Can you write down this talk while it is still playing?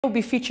We'll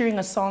be featuring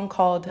a song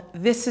called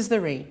This is the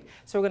Rain.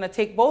 So we're going to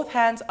take both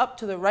hands up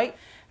to the right,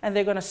 and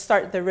they're going to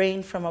start the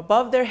rain from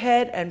above their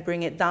head and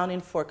bring it down in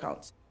 4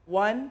 counts.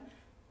 1,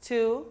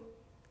 2,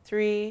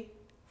 3,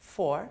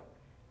 4.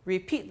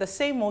 Repeat the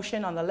same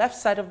motion on the left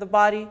side of the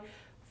body.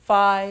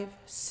 5,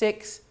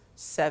 6,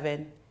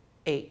 7,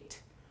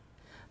 8.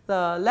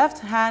 The left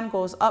hand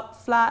goes up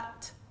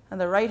flat,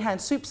 and the right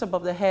hand sweeps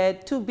above the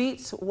head. 2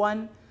 beats.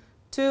 1,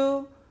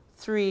 2,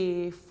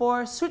 3,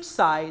 4. Switch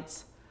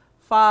sides.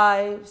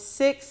 5,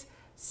 6,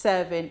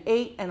 7,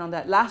 8. And on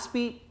that last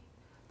beat,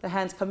 the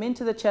hands come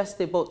into the chest.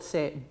 They both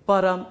say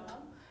bottom,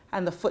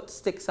 and the foot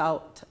sticks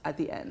out at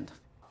the end.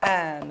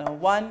 And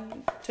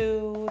 1,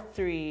 2,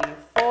 3,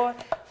 4.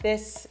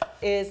 This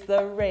is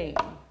the rain.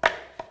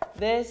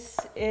 This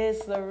is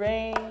the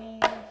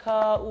rain.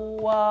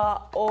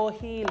 Ka'ua o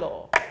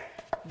hilo.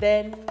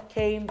 Then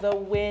came the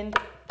wind.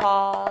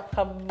 Pa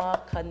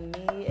kama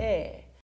kanie.